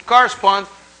 which would correspond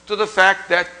to the fact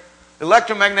that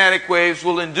electromagnetic waves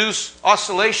will induce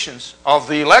oscillations of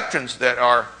the electrons that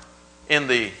are in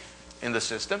the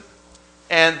system.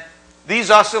 And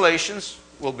these oscillations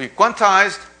will be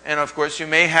quantized, and of course you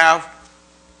may have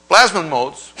plasmon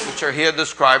modes, which are here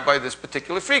described by this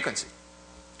particular frequency.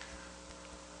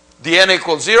 The n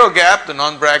equals 0 gap, the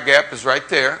non-Bragg gap, is right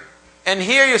there. And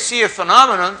here you see a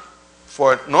phenomenon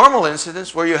for normal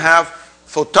incidence where you have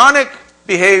photonic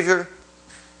behavior,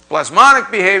 plasmonic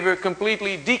behavior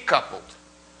completely decoupled.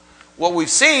 What we've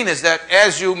seen is that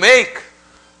as you make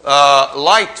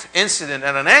light incident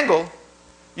at an angle,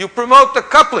 you promote the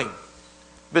coupling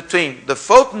between the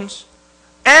photons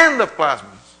and the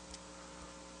plasmons,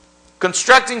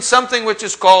 constructing something which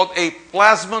is called a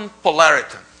plasmon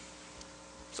polariton.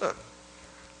 So,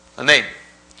 a name.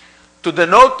 To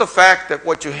denote the fact that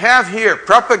what you have here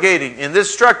propagating in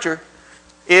this structure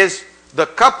is the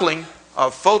coupling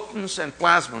of photons and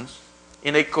plasmons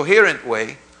in a coherent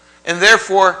way, and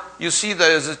therefore you see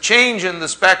there is a change in the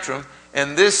spectrum,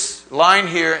 and this line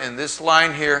here and this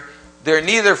line here, they're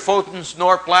neither photons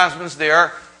nor plasmons, they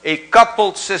are a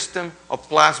coupled system of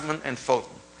plasmon and photon.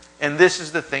 And this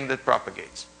is the thing that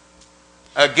propagates.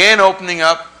 Again, opening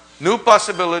up new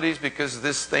possibilities, because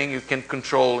this thing you can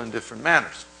control in different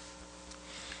manners.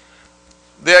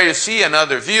 There you see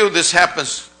another view. This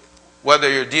happens whether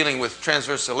you're dealing with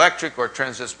transverse electric or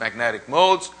transverse magnetic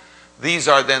modes. These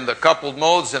are then the coupled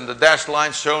modes, and the dashed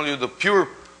line showing you the pure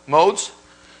modes.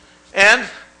 And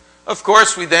of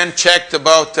course we then checked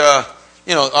about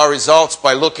our results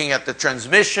by looking at the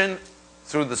transmission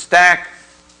through the stack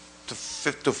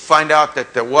to find out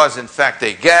that there was in fact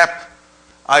a gap.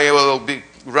 I will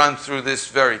run through this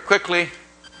very quickly.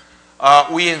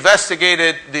 We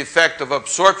investigated the effect of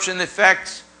absorption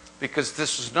effects, because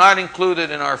this was not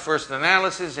included in our first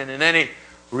analysis, and in any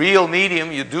real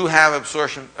medium you do have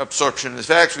absorption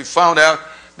effects. We found out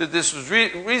that this was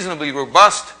reasonably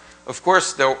robust. Of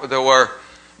course, there were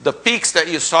the peaks that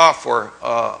you saw for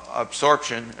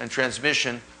absorption and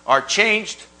transmission are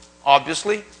changed,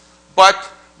 obviously,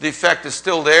 but the effect is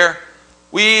still there.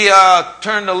 We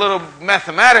turned a little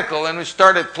mathematical, and we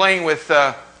started playing with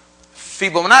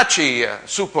Fibonacci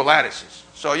superlattices.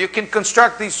 So you can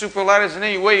construct these superlattices in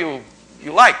any way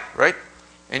you like, right?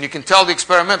 And you can tell the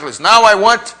experimentalists, now I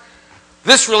want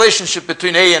this relationship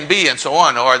between A and B and so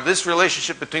on, or this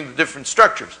relationship between the different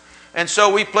structures. And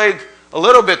so we played a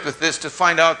little bit with this to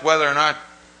find out whether or not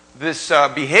this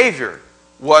behavior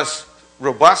was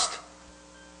robust,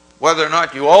 whether or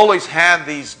not you always had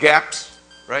these gaps,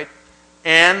 right?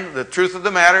 And the truth of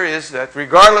the matter is that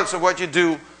regardless of what you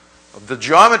do, of the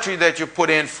geometry that you put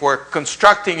in for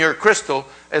constructing your crystal,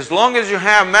 as long as you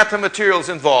have metamaterials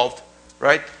involved,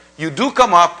 right, you do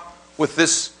come up with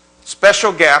this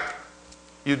special gap.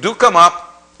 You do come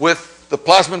up with the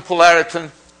plasmon polarity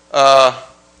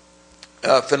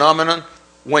phenomenon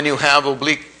when you have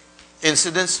oblique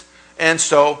incidence. And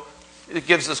so it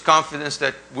gives us confidence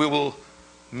that we will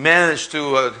manage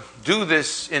to do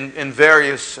this in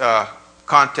various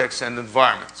contexts and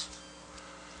environments.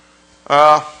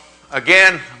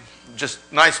 Again, just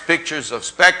nice pictures of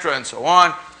spectra and so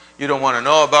on. You don't want to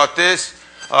know about this.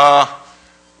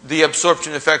 The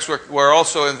absorption effects were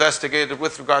also investigated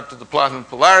with regard to the plasmon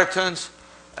polaritons.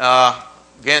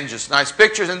 Again, just nice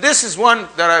pictures. And this is one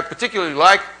that I particularly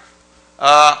like.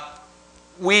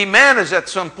 We managed at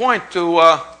some point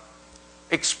to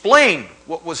explain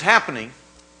what was happening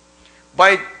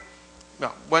by,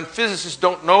 when physicists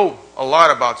don't know a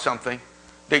lot about something,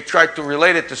 they try to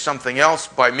relate it to something else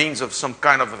by means of some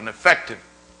kind of an effective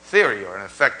theory or an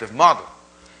effective model.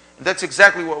 And that's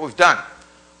exactly what we've done.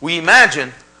 We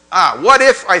imagine, what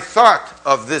if I thought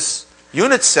of this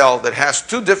unit cell that has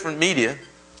two different media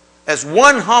as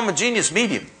one homogeneous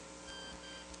medium?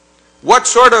 What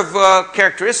sort of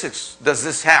characteristics does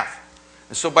this have?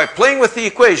 And so by playing with the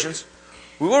equations,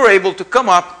 we were able to come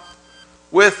up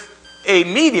with a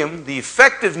medium, the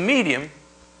effective medium,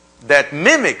 that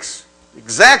mimics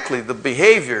exactly the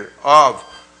behavior of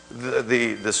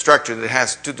the structure that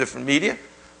has two different media,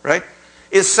 right,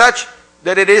 is such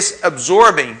that it is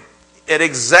absorbing at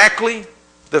exactly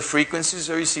the frequencies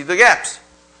where you see the gaps.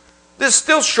 This is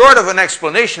still short of an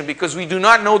explanation because we do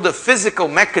not know the physical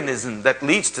mechanism that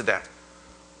leads to that.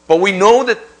 But we know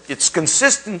that it's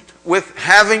consistent with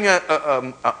having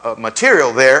a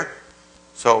material there,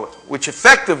 so which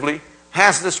effectively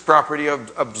has this property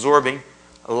of absorbing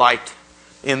light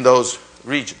in those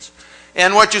regions.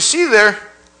 And what you see there,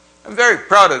 I'm very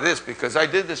proud of this because I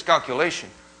did this calculation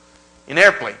in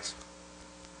airplanes.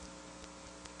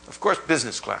 Of course,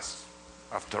 business class,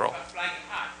 after all. Flying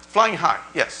high. Flying high,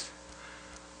 yes.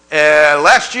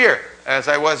 Last year, as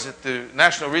I was at the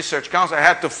National Research Council, I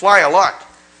had to fly a lot.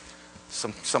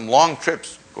 Some long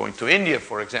trips, going to India,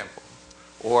 for example,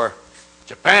 or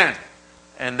Japan.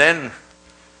 And then,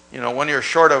 when you're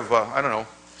short of, I don't know,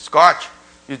 scotch,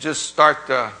 you just start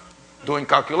doing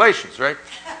calculations, right?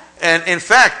 And in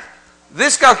fact,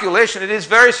 this calculation, it is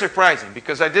very surprising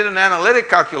because I did an analytic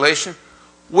calculation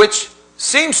which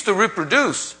seems to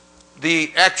reproduce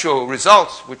the actual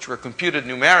results, which were computed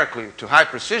numerically to high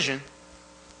precision,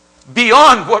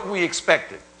 beyond what we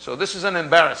expected. So this is an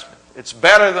embarrassment. It's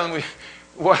better than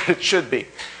what it should be.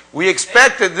 We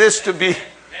expected this to be...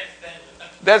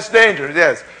 That's dangerous,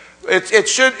 yes. It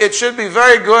should be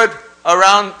very good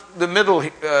around the middle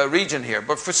region here.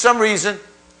 But for some reason,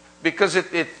 because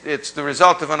it's the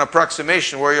result of an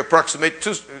approximation where you approximate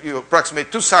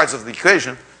two sides of the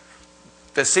equation,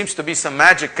 there seems to be some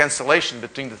magic cancellation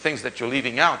between the things that you're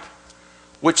leaving out,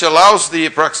 which allows the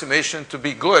approximation to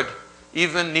be good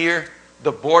even near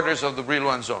the borders of the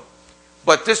Brillouin zone.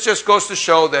 But this just goes to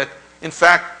show that, in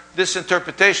fact, this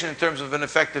interpretation in terms of an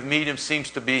effective medium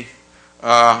seems to be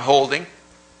holding.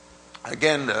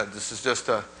 Again, this is just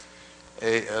a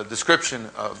description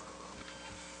of...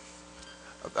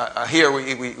 here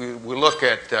we look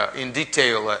at, in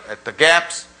detail, at the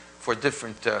gaps for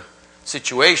different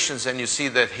situations, and you see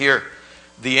that here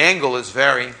the angle is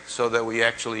varying, so that we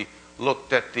actually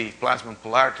looked at the plasmon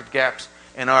polarity gaps,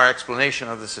 and our explanation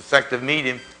of this effective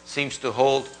medium seems to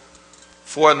hold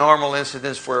for normal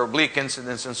incidence, for oblique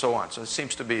incidence, and so on. So it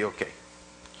seems to be okay.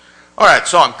 All right,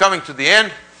 so I'm coming to the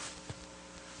end.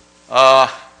 I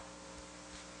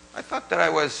thought that I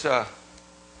was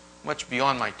much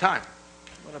beyond my time,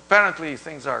 but apparently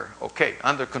things are okay,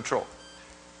 under control.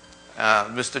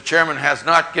 Mr. Chairman has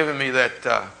not given me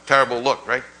that terrible look,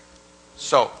 right?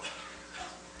 So,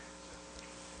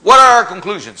 what are our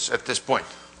conclusions at this point?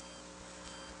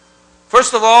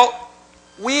 First of all,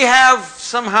 we have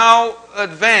somehow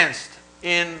advanced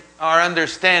in our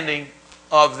understanding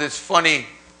of this funny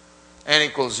n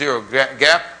equals 0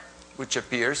 gap, which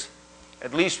appears.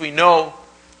 At least we know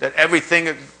that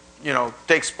everything,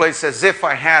 takes place as if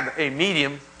I had a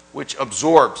medium which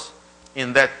absorbs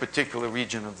in that particular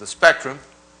region of the spectrum.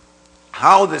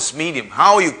 How this medium,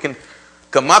 how you can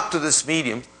come up to this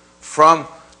medium from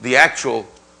the actual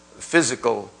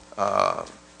physical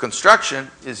construction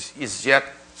is yet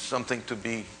something to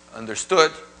be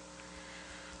understood.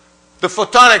 The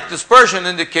photonic dispersion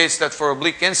indicates that for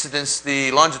oblique incidence,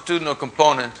 the longitudinal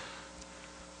component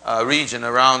region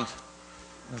around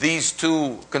these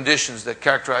two conditions that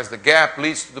characterize the gap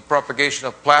leads to the propagation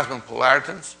of plasma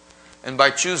polaritons. And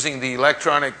by choosing the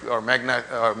electronic or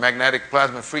magnetic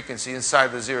plasma frequency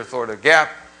inside the zeroth order gap,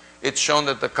 it's shown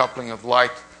that the coupling of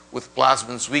light with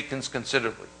plasmons weakens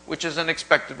considerably, which is an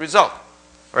expected result.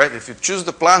 Right? If you choose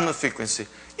the plasma frequency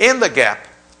in the gap,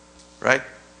 right,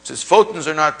 since photons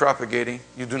are not propagating,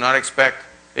 you do not expect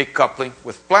a coupling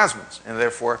with plasmons, and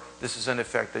therefore this is an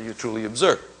effect that you truly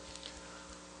observe.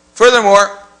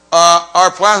 Furthermore,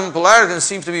 our plasma polaritons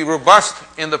seem to be robust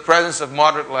in the presence of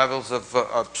moderate levels of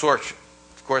absorption.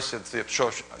 Of course, if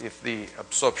the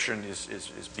absorption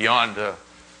is beyond,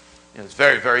 it's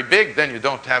very, very big, then you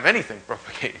don't have anything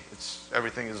propagating.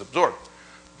 Everything is absorbed.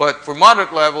 But for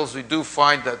moderate levels, we do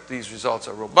find that these results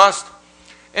are robust.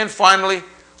 And finally,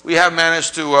 we have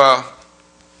managed to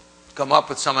come up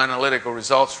with some analytical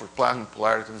results for plasma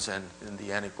polaritons and in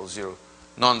the n equals 0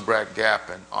 non-Bragg gap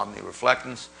and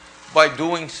omnireflectance by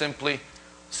doing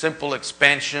simple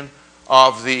expansion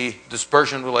of the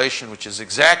dispersion relation, which is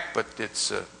exact, but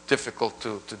it's difficult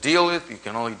to deal with. You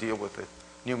can only deal with it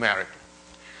numerically.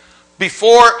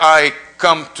 Before I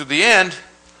come to the end,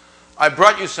 I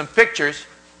brought you some pictures,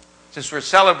 since we're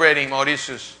celebrating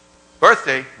Mauricio's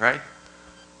birthday, right?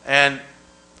 And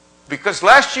because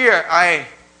last year I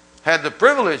had the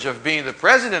privilege of being the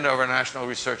president of our National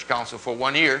Research Council for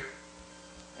 1 year,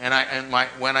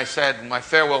 when I said my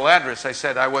farewell address, I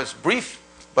said I was brief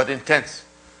but intense.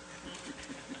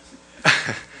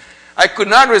 I could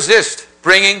not resist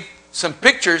bringing some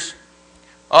pictures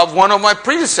of one of my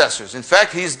predecessors. In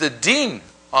fact, he's the dean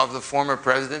of the former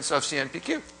presidents of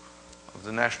CNPq, of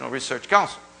the National Research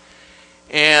Council.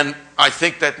 And I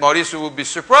think that Maurício will be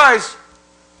surprised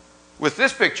with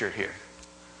this picture here,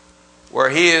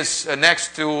 where he is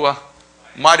next to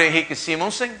Mário Henrique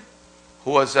Simonsen,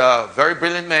 who was a very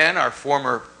brilliant man, our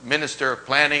former Minister of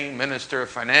Planning, Minister of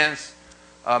Finance,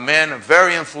 a man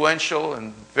very influential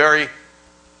and very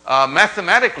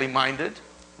mathematically minded,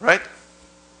 right?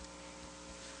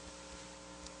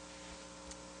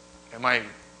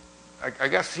 I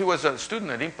guess he was a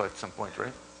student at IMPA at some point,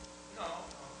 right?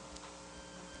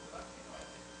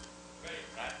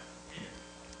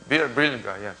 Brilliant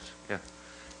guy, yes. Yeah.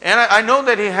 And I know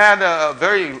that he had a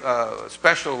very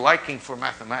special liking for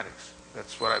mathematics.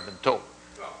 That's what I've been told.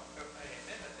 Well, I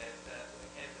remember that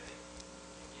we had a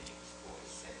beginning school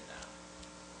seminar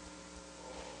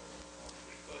on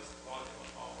the first volume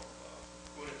of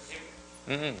Pura theory.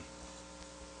 Mm-hmm.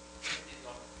 We did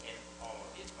not end all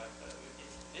of it, but we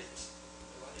did this.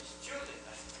 There was a student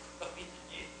of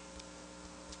engineering,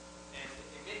 and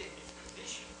he made an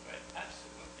exposition, but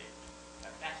absolutely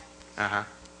fantastic. Uh-huh.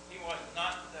 He was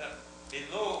not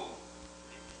below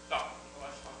the top, he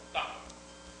was on top.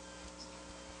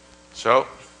 So,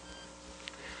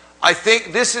 I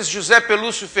think this is Giuseppe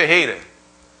Lúcio Ferreira.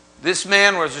 This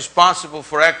man was responsible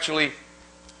for actually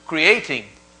creating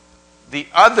the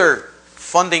other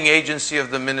funding agency of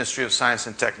the Ministry of Science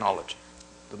and Technology.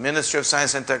 The Ministry of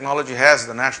Science and Technology has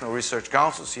the National Research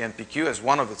Council, CNPq, as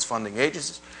one of its funding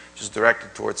agencies, which is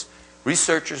directed towards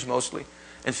researchers mostly,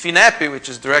 and FINEP, which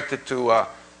is directed to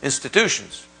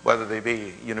institutions, whether they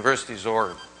be universities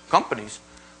or companies,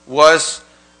 was,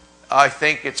 I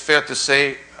think it's fair to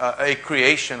say, a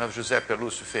creation of Giuseppe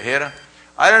Lúcio Ferreira.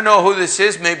 I don't know who this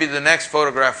is. Maybe the next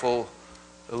photograph will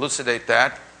elucidate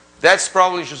that. That's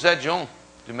probably José John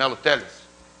de Melo Teles,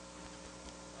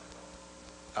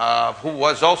 who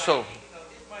was also...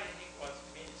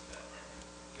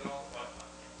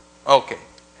 Okay.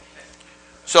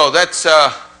 So that's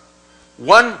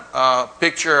one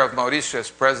picture of Maurício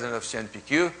as president of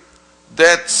CNPq.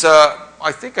 That's,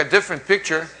 I think, a different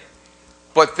picture.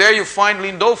 But there you find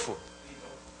Lindolfo.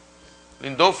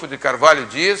 Lindolfo de Carvalho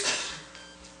Dias.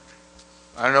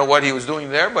 I don't know what he was doing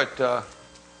there, but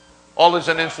always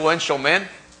an influential man.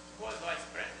 Who was vice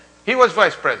president? He was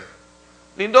vice president.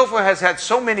 Lindolfo has had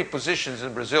so many positions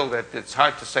in Brazil that it's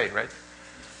hard to say, right?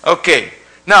 Okay.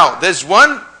 Now, there's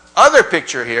one other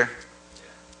picture here.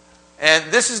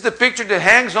 And this is the picture that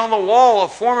hangs on the wall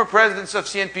of former presidents of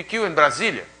CNPq in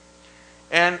Brasilia.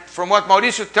 And from what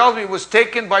Maurício tells me, it was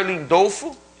taken by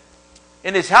Lindolfo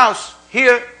in his house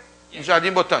here in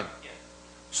Jardim Botânico.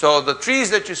 So the trees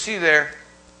that you see there,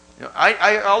 you know,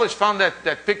 I always found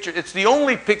that picture, it's the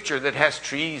only picture that has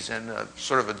trees and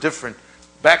sort of a different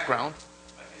background.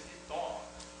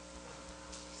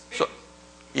 So,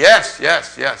 yes.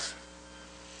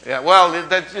 Yeah, well,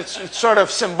 it's sort of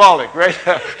symbolic, right?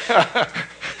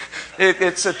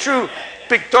 It's a true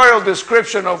pictorial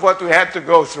description of what we had to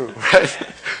go through, right?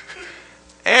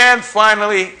 And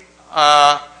finally,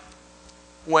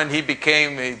 when he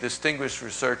became a distinguished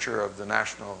researcher of the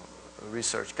National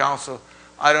Research Council,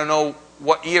 I don't know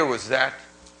what year was that,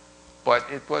 but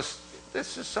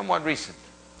this is somewhat recent,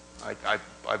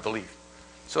 I believe.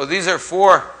 So these are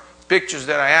 4 pictures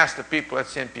that I asked the people at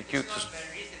CNPQ It's not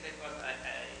very recent, it was,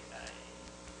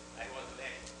 I was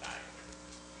wearing a tie.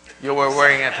 You were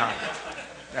wearing a tie.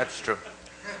 That's true.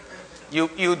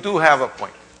 You do have a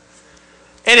point.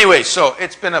 Anyway, so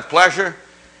it's been a pleasure,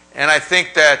 and I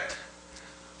think that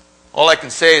all I can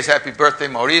say is happy birthday,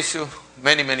 Maurício.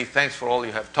 Many, many thanks for all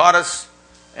you have taught us,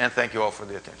 and thank you all for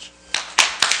the attention.